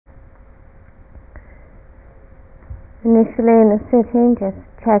Initially in the sitting, just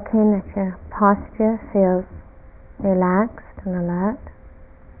checking that your posture feels relaxed and alert.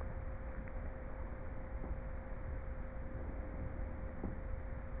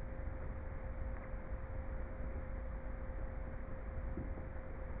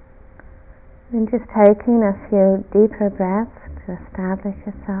 And just taking a few deeper breaths to establish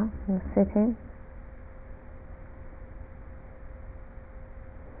yourself in the sitting.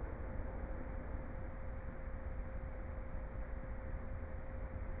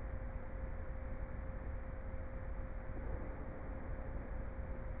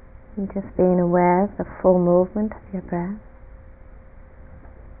 And just being aware of the full movement of your breath.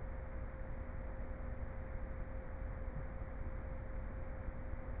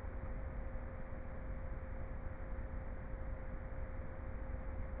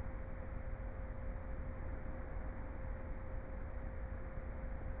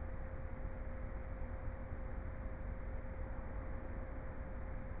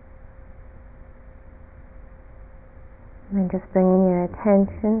 And just bringing your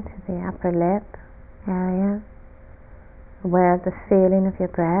attention to the upper lip area, aware of the feeling of your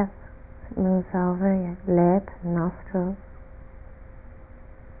breath as it moves over your lip and nostrils.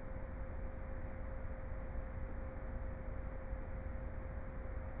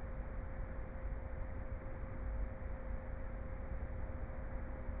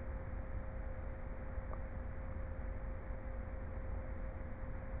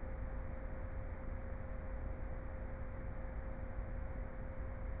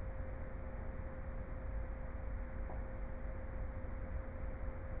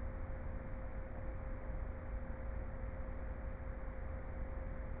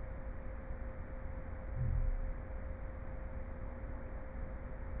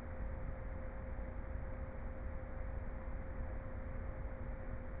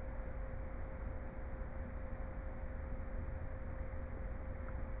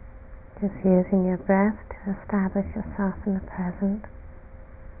 Just using your breath to establish yourself in the present.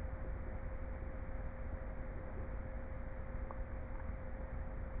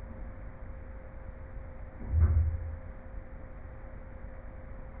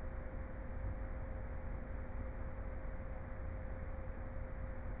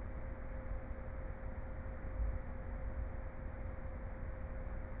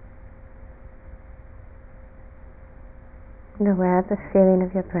 And aware of the feeling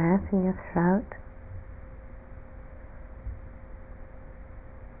of your breath in your throat.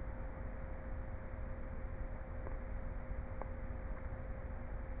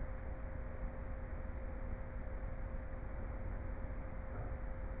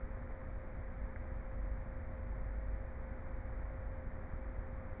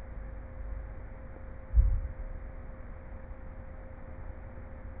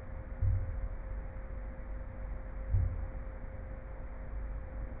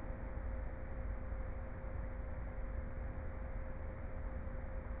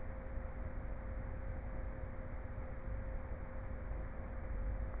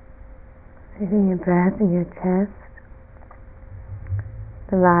 Feeling your breath in your chest,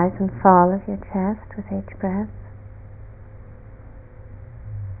 the rise and fall of your chest with each breath.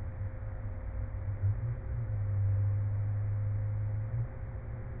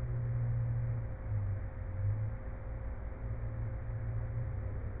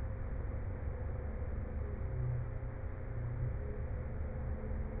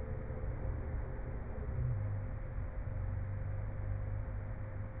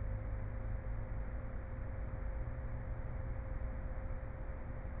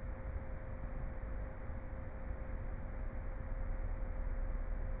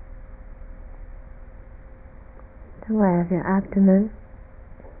 Aware of your abdomen,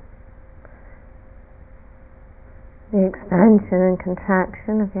 the expansion and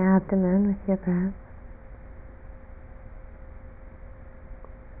contraction of your abdomen with your breath.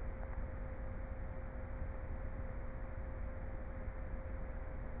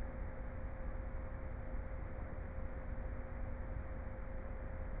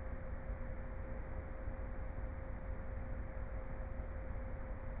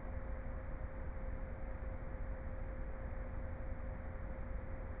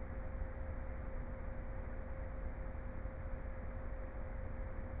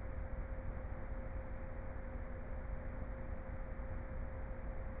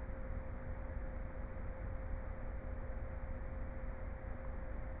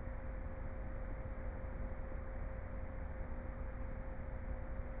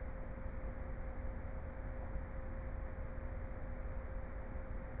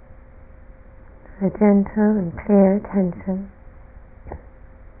 A gentle and clear attention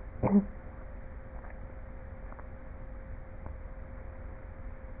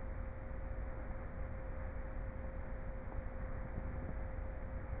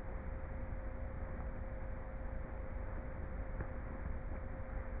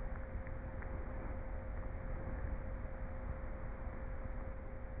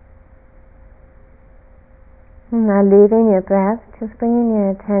Now leaving your breath, just bringing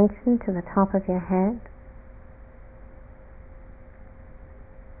your attention to the top of your head.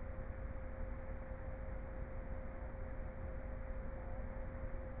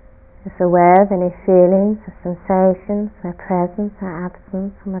 Just aware of any feelings or sensations, their presence or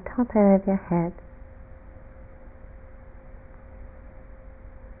absence on the top area of your head.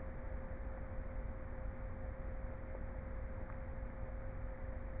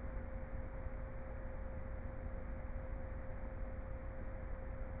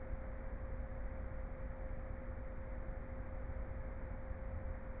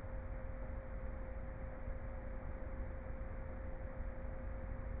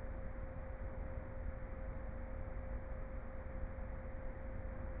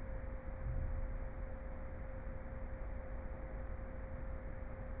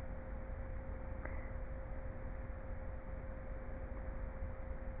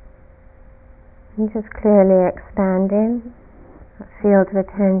 And just clearly expanding that field of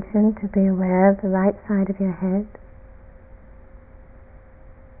attention to be aware of the right side of your head.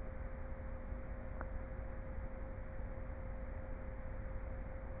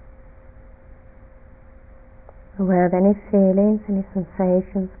 Aware of any feelings, any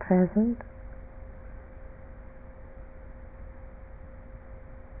sensations present.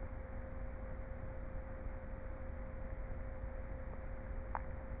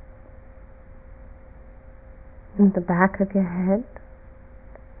 And the back of your head.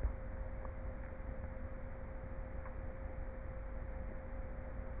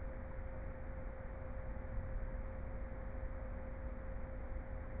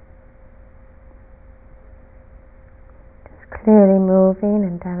 Just clearly moving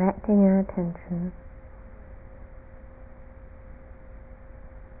and directing your attention.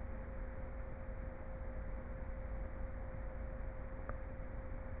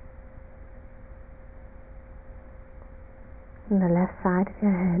 On the left side of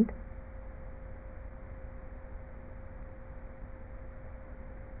your head.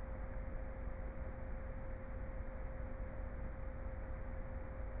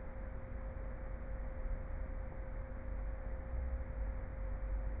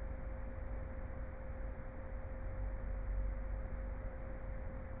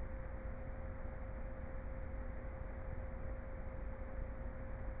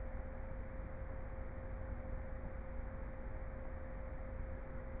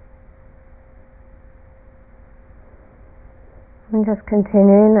 And just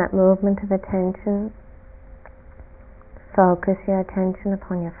continuing that movement of attention, focus your attention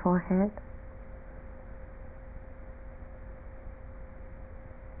upon your forehead.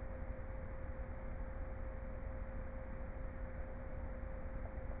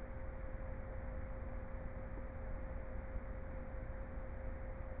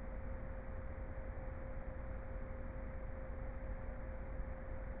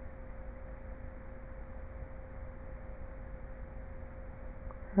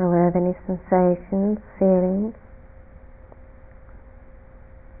 Aware of any sensations, feelings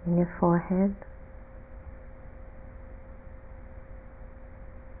in your forehead.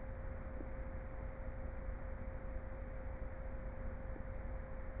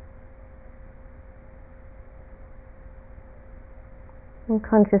 And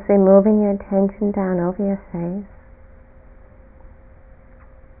consciously moving your attention down over your face.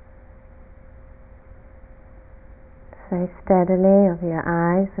 Very steadily over your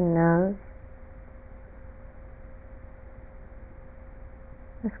eyes and nose.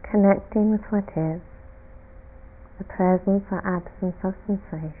 Just connecting with what is, the presence or absence of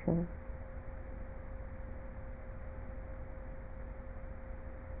sensation.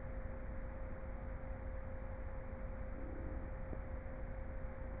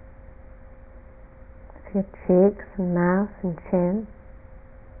 With your cheeks and mouth and chin.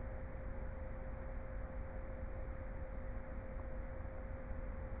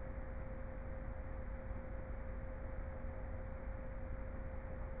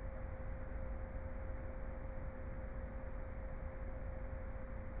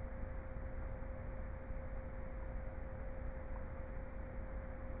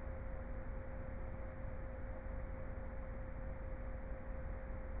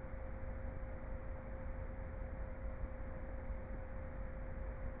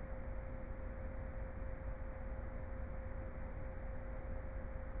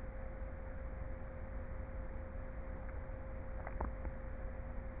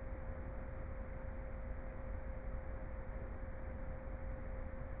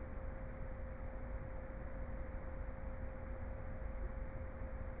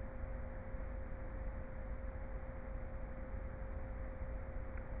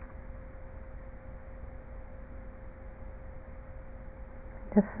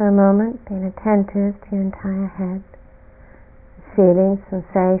 Just for a moment, being attentive to your entire head, feelings,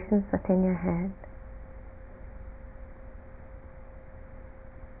 sensations within your head.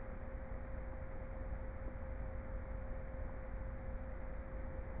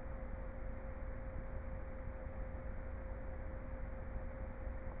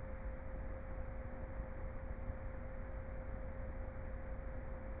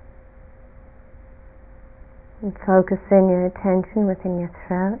 And focusing your attention within your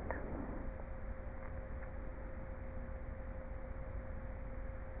throat.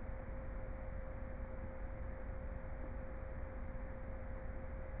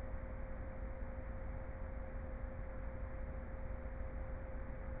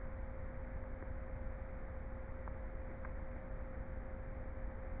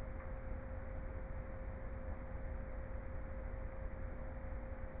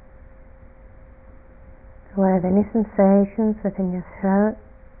 Aware of any sensations within your throat,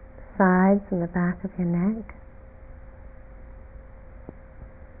 sides and the back of your neck.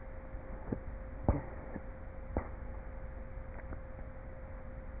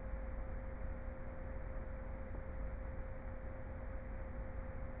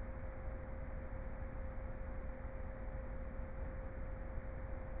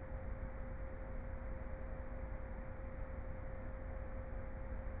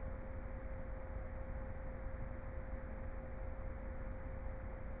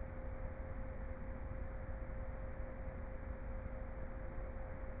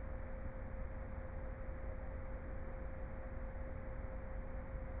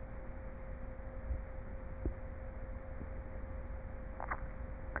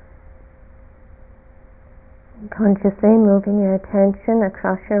 Consciously moving your attention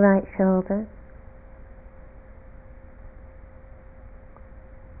across your right shoulder.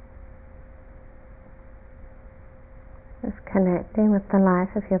 Just connecting with the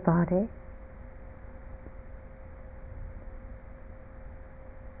life of your body.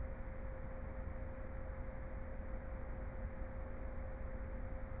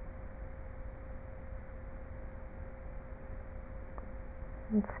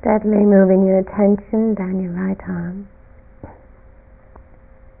 And steadily moving your attention down your right arm.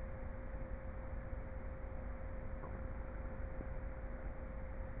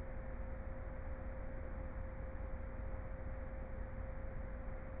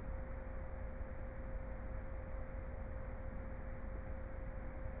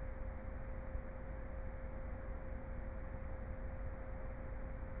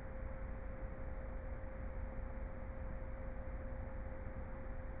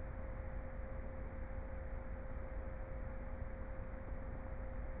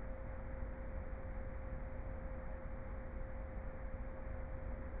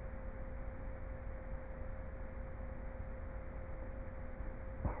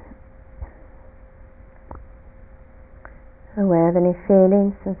 Aware of any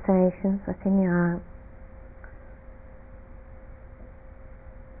feelings, sensations within your arm.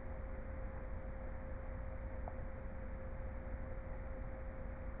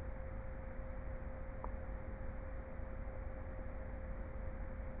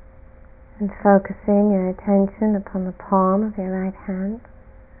 And focusing your attention upon the palm of your right hand.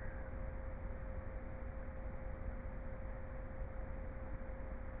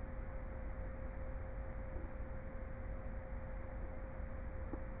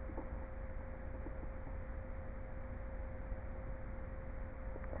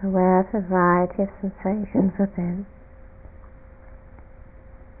 Aware of the variety of sensations within.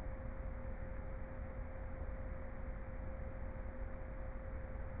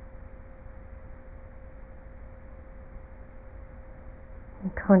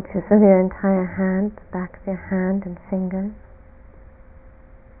 And conscious of your entire hand, the back of your hand and fingers.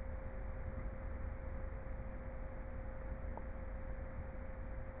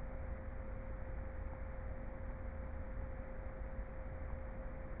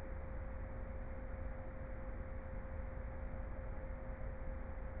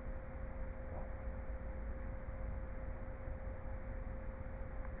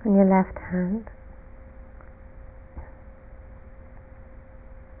 On your left hand.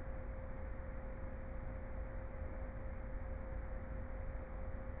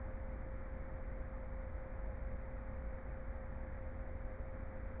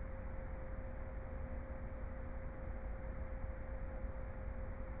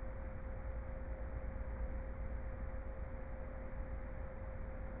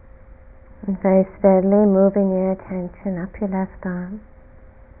 And very steadily moving your attention up your left arm.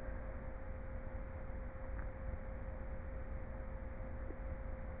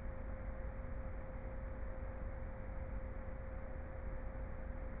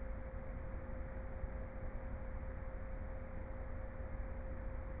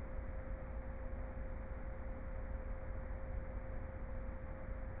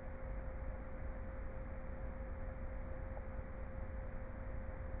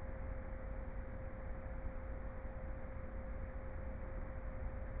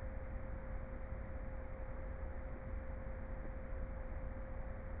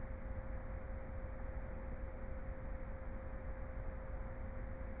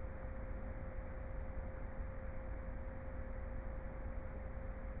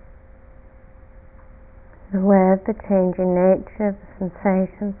 Aware of the changing nature of the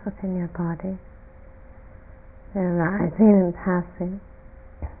sensations within your body. They're arising and passing.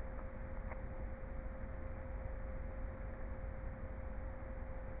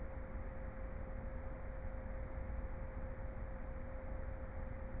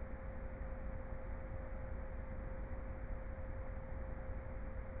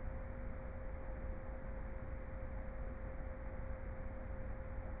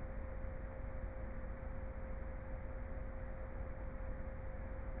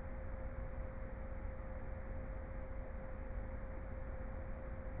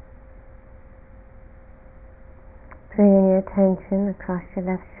 Bringing your attention across your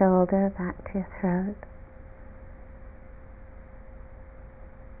left shoulder, back to your throat.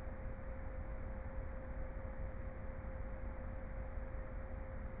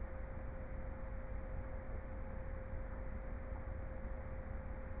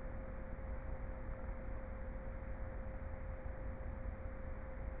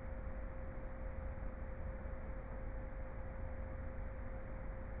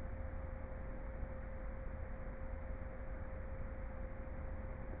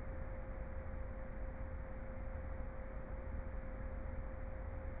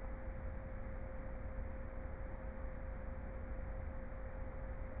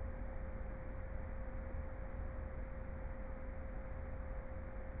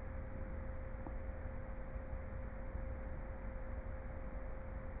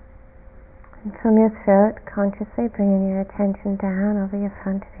 And from your throat, consciously bringing your attention down over your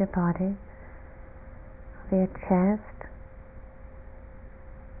front of your body, over your chest,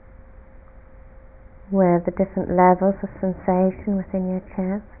 where the different levels of sensation within your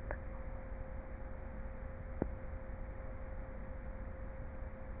chest.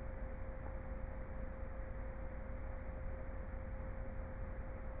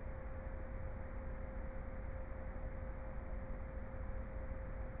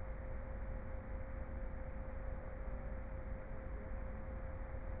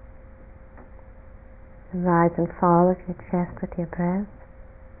 The rise and fall of your chest with your breath,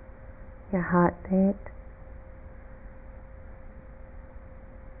 your heartbeat.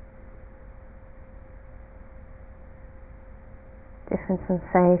 Different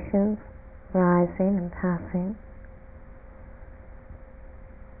sensations rising and passing.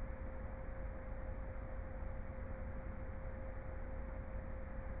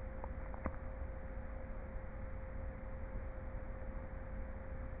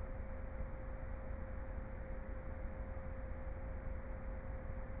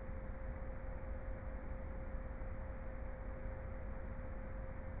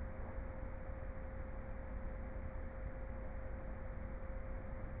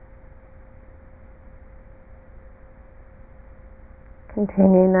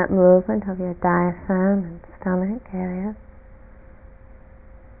 Continuing that movement of your diaphragm and stomach area.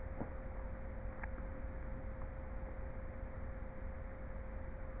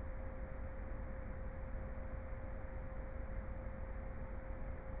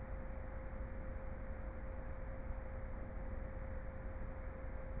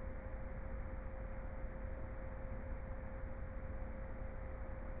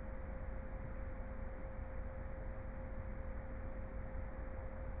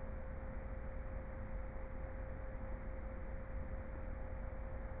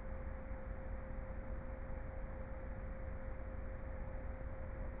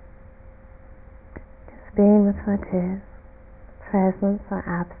 Being with what is, presence or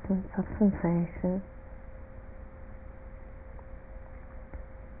absence of sensation.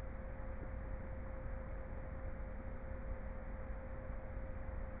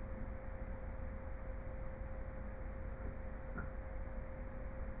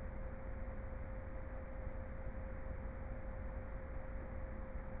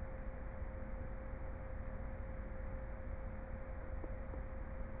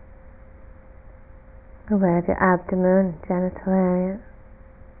 Aware of your abdomen, genital area.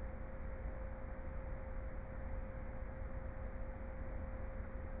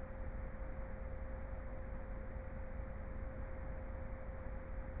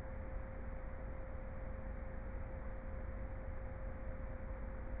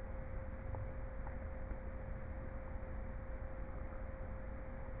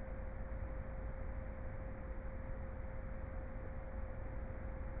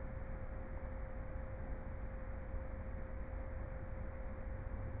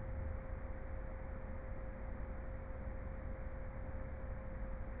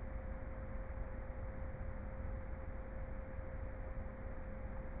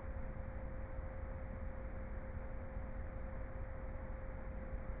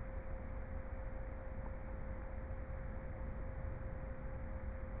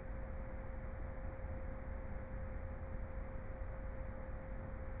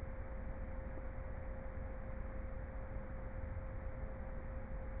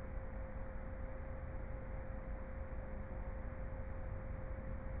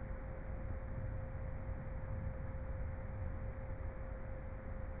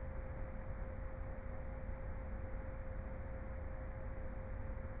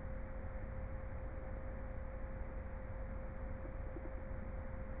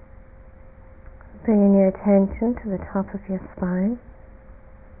 Bringing your attention to the top of your spine.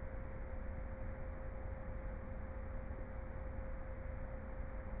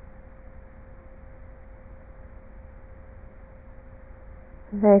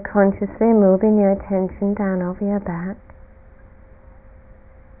 Very consciously moving your attention down over your back.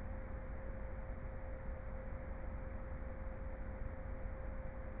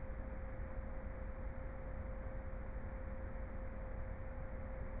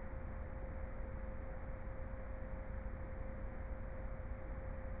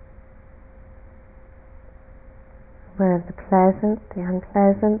 Aware of the pleasant, the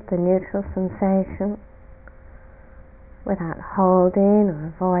unpleasant, the neutral sensation, without holding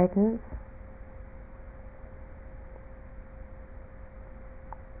or avoidance.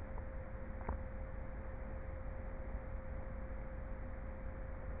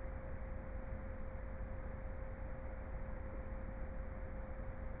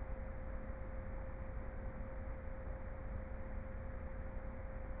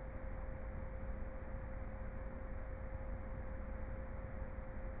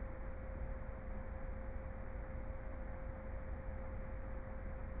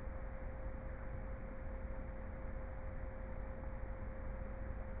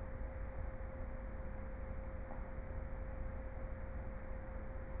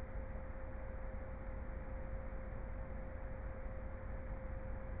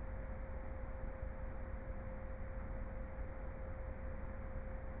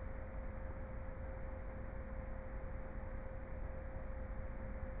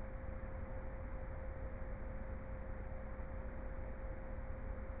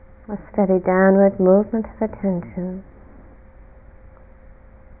 A steady downward movement of attention,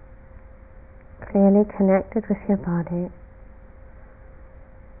 clearly connected with your body,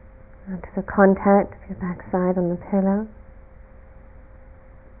 and to the contact of your backside on the pillow.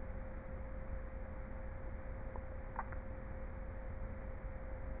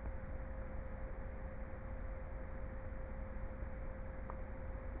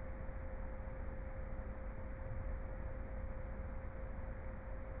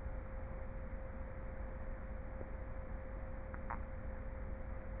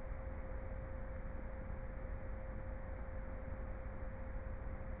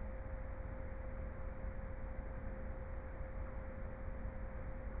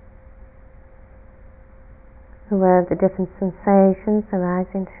 Aware of the different sensations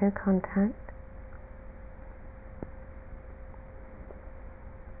arising through contact.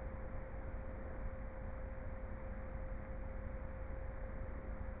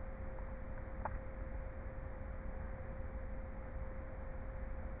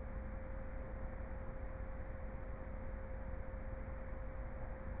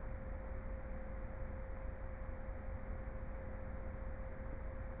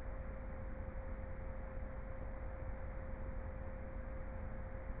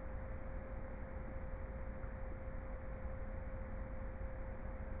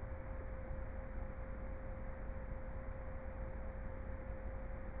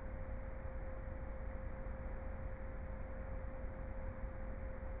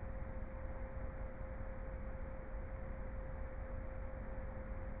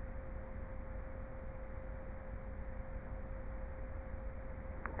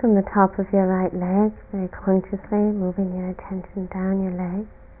 From the top of your right leg, very consciously moving your attention down your leg.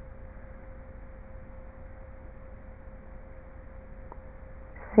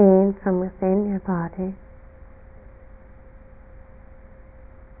 Seeing from within your body.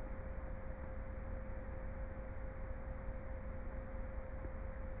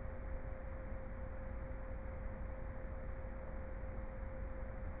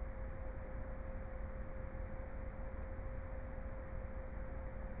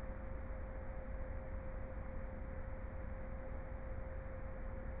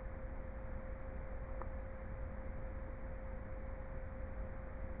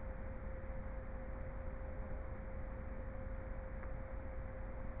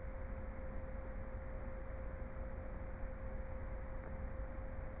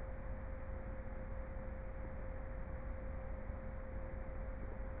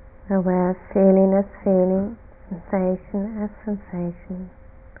 Aware of feeling as feeling, sensation as sensation.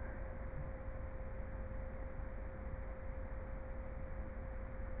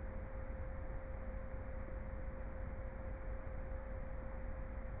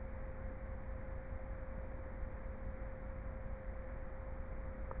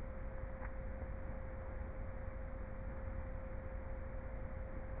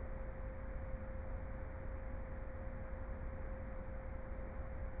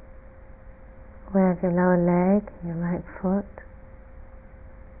 Aware of your lower leg, your right foot.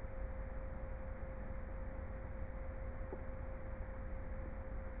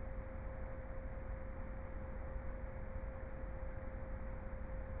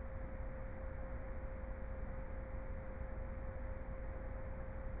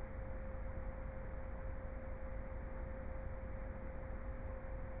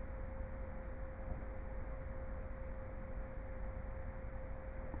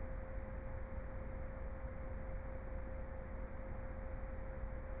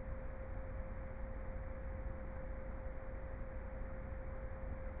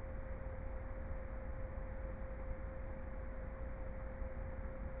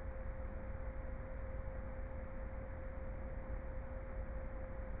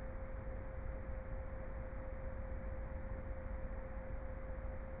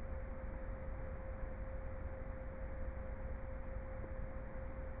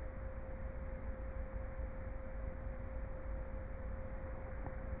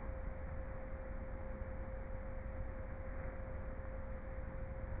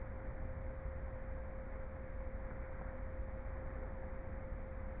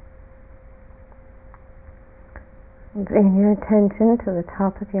 Bring your attention to the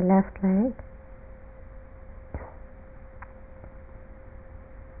top of your left leg.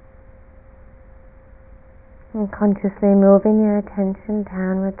 And consciously moving your attention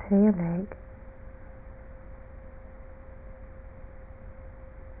downward to your leg.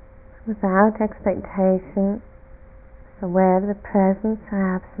 Without expectation, aware of the presence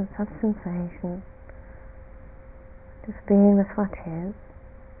or absence of sensation. Just being with what is.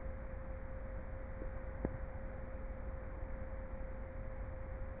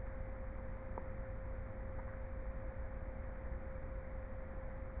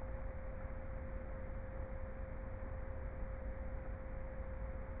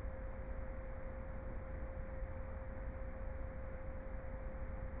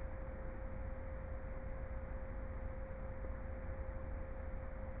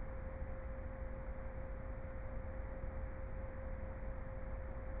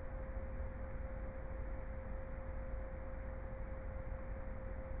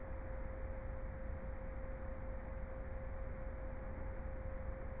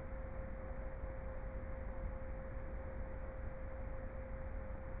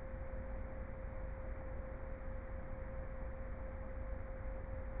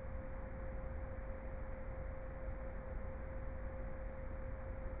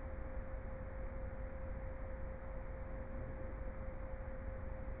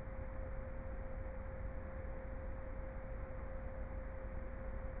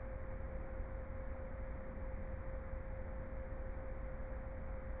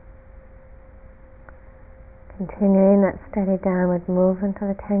 Continuing that steady downward movement of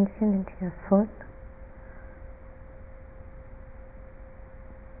attention into your foot.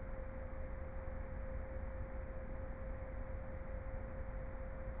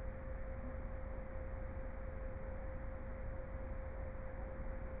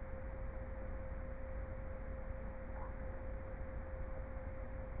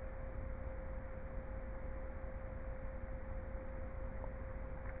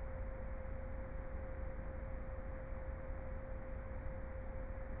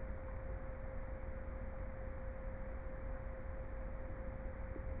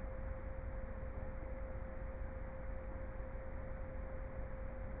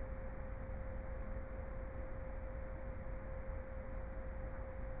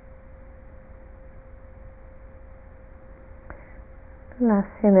 The last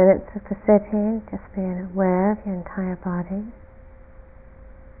few minutes of the sitting, just being aware of your entire body.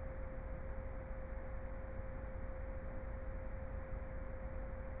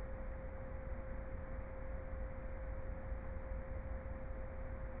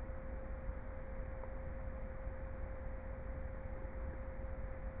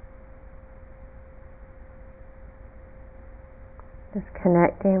 Just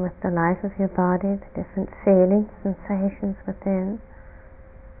connecting with the life of your body, the different feelings, sensations within.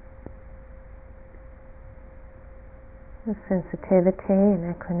 The sensitivity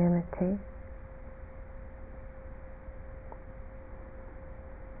and equanimity.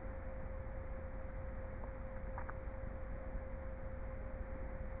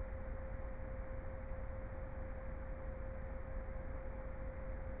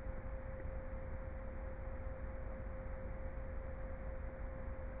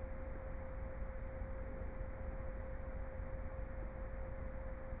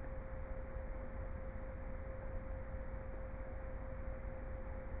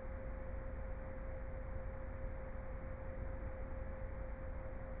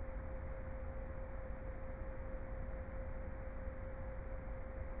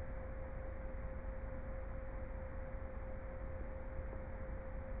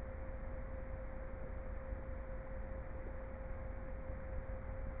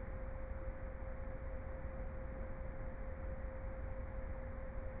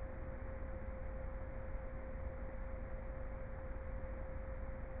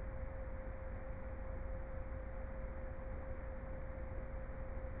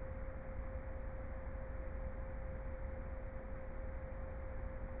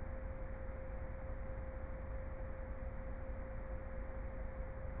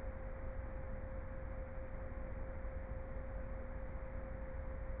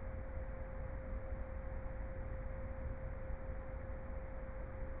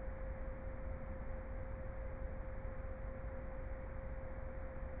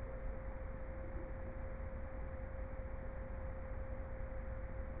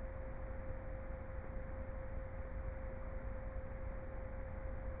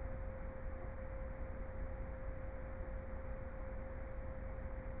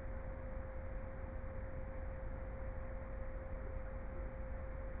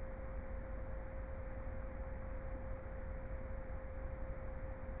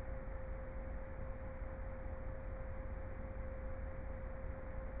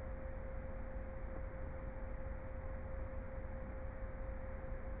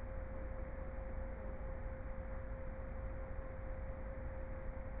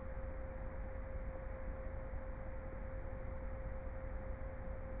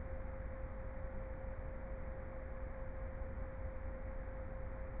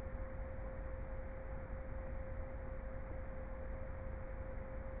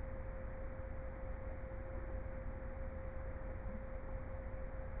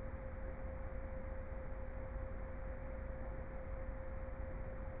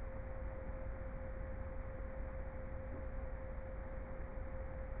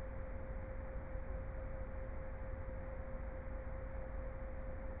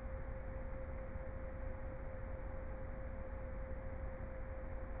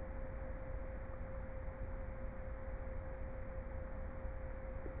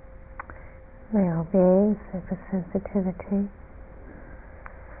 We are beings live with sensitivity.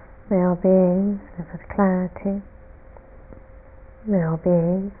 We are beings live with clarity. We are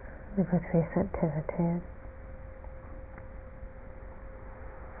beings live with receptivity.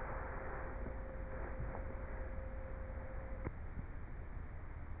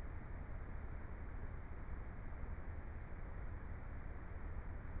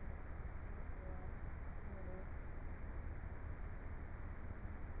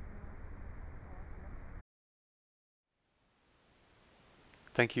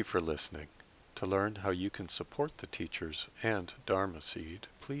 Thank you for listening. To learn how you can support the teachers and Dharma Seed,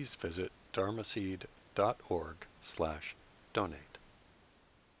 please visit dharmaseed.org/donate.